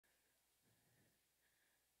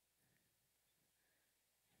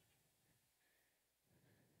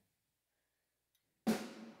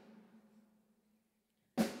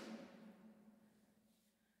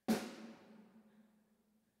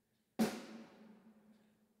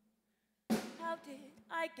How did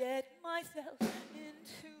I get myself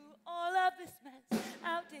into all of this mess?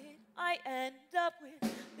 How did I end up with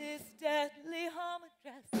this deadly home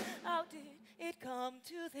address? How did it come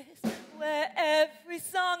to this, where every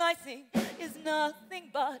song I sing is nothing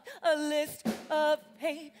but a list of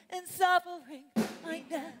pain and suffering? I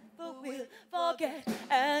never will forget,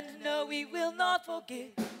 and no, we will not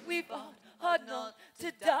forgive. We fought hard not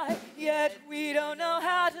to die, yet we don't know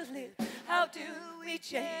how to live. How do we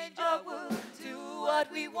change our world to what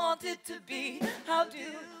we want it to be? How do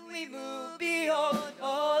we move beyond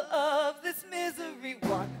all of this misery?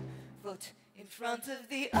 One foot in front of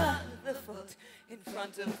the other foot, in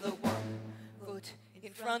front of the one foot,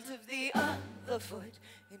 in front of the other foot,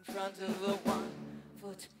 in front of the one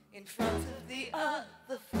foot, in front of the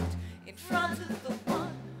other foot, in front of the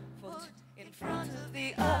one foot, in front of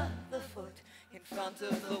the other foot, in front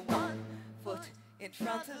of the one foot, in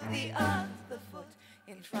front of the other foot,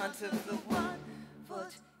 in front of the one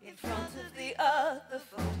foot, in front of the other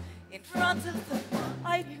foot, in front of the one.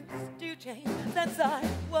 I used to change since I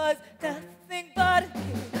was nothing but a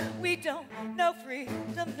kid. We don't know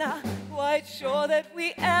freedom, not quite sure that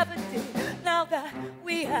we ever did. Now that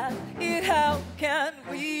we have it, how can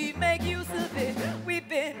we make use of it? We've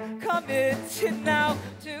been committed, now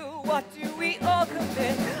to what do we all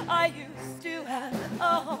commit? I used to have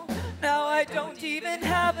a home, now I don't even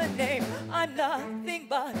have a name. I'm nothing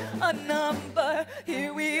but a number,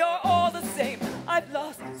 here we are all the same. I've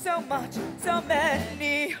lost so much, so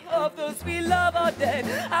many of those we love are dead.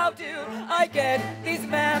 How do I get these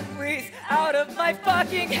memories out of my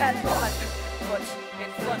fucking head? One foot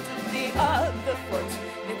in front of the other foot,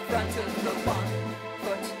 in front of the one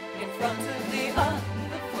foot, in front of the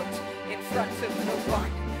other foot, in front of the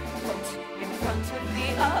one foot, in front of the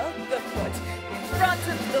other foot, in front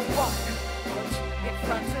of the one foot, in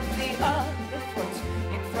front of the other foot,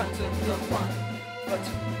 in front of the one foot,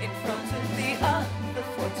 in front of the other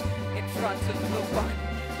foot, in front of the one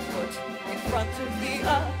foot, in front of the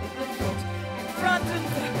other foot, in front of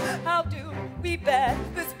the... How do we bear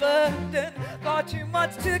this burden? Far too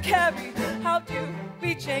much to carry. How do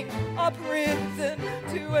we change our prison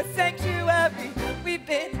to a sanctuary? We've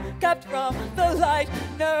been kept from the light,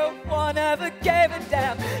 no one ever gave a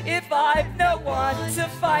damn. If I've no one to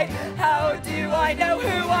fight, how do I know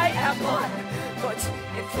who I am? One foot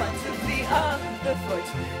in front of the other foot,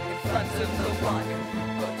 in front of the one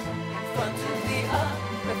foot, in front of the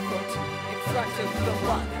other foot, in front of the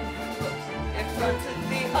one foot, in front of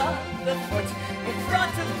the other foot, in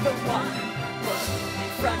front of the one foot,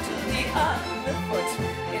 in front of the other foot,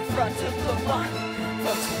 in front of the one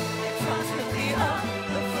foot, in front of the other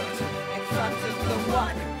foot, in front of the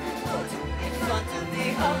one foot, in front of the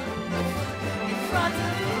other foot, in front of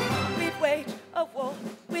the... We've waged a war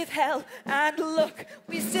with hell, and look,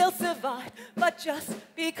 we still survive. But just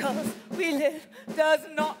because we live does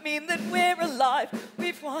not mean that we're alive.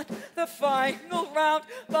 We've won the final round,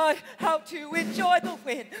 but how to enjoy the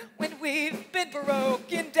win when we've been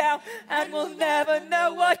broken down and we'll never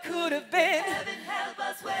know what could have been? Heaven help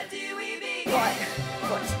us, where do we begin? One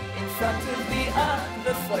foot in front of the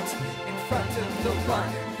other foot, in front of the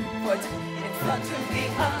one foot, in front of the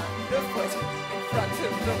other foot, in front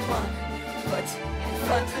of the one foot, in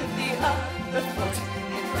front of the other foot,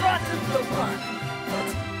 in front of the one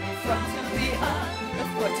foot, in front of the other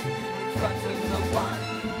foot, in front of the one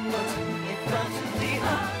foot, in front of the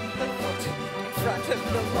other foot, in front of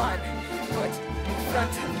the one foot, in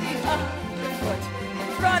front of the other foot, in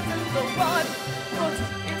front of the one foot,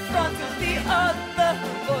 in front of the other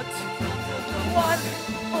foot, one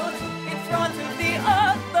foot, in front of the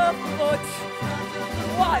other foot,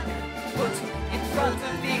 one foot, in front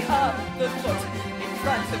of the other foot, in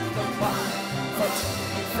front of the one foot,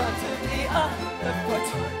 in front of the other foot,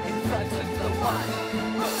 in front of the one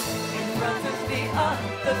foot, in front of the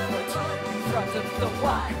other foot, in front of the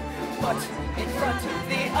one foot, in front of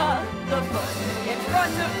the other foot, in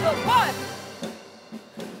front of the one.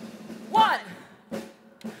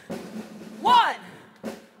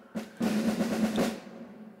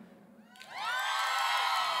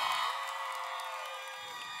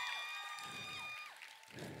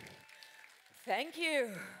 Thank you.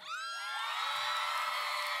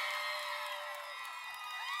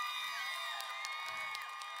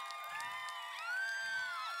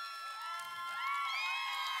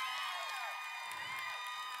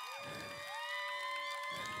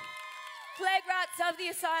 Plague rats of the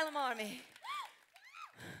Asylum Army.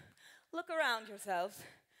 Look around yourselves.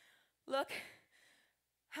 Look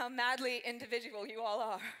how madly individual you all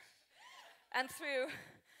are. And through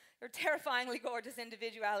your terrifyingly gorgeous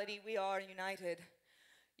individuality, we are united.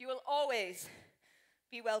 You will always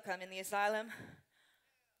Be welcome in the asylum.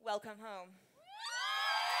 Welcome home.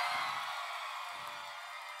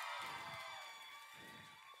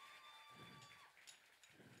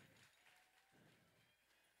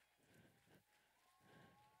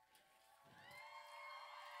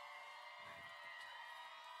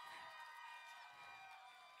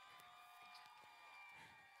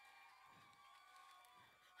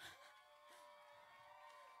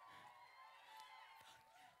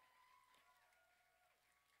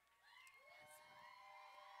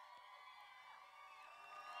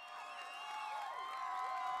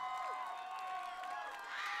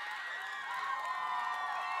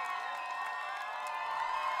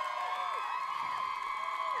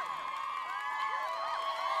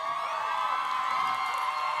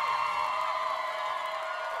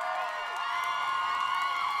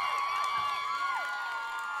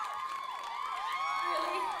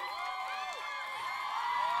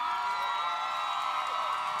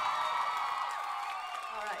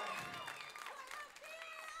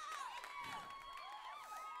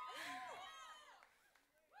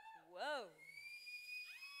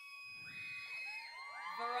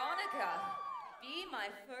 Be my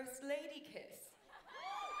first lady kiss.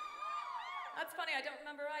 That's funny, I don't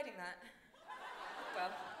remember writing that. Well,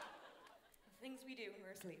 the things we do when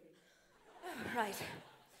we're asleep. Right.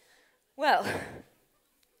 Well,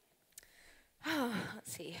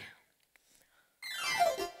 let's see.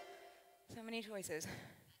 So many choices.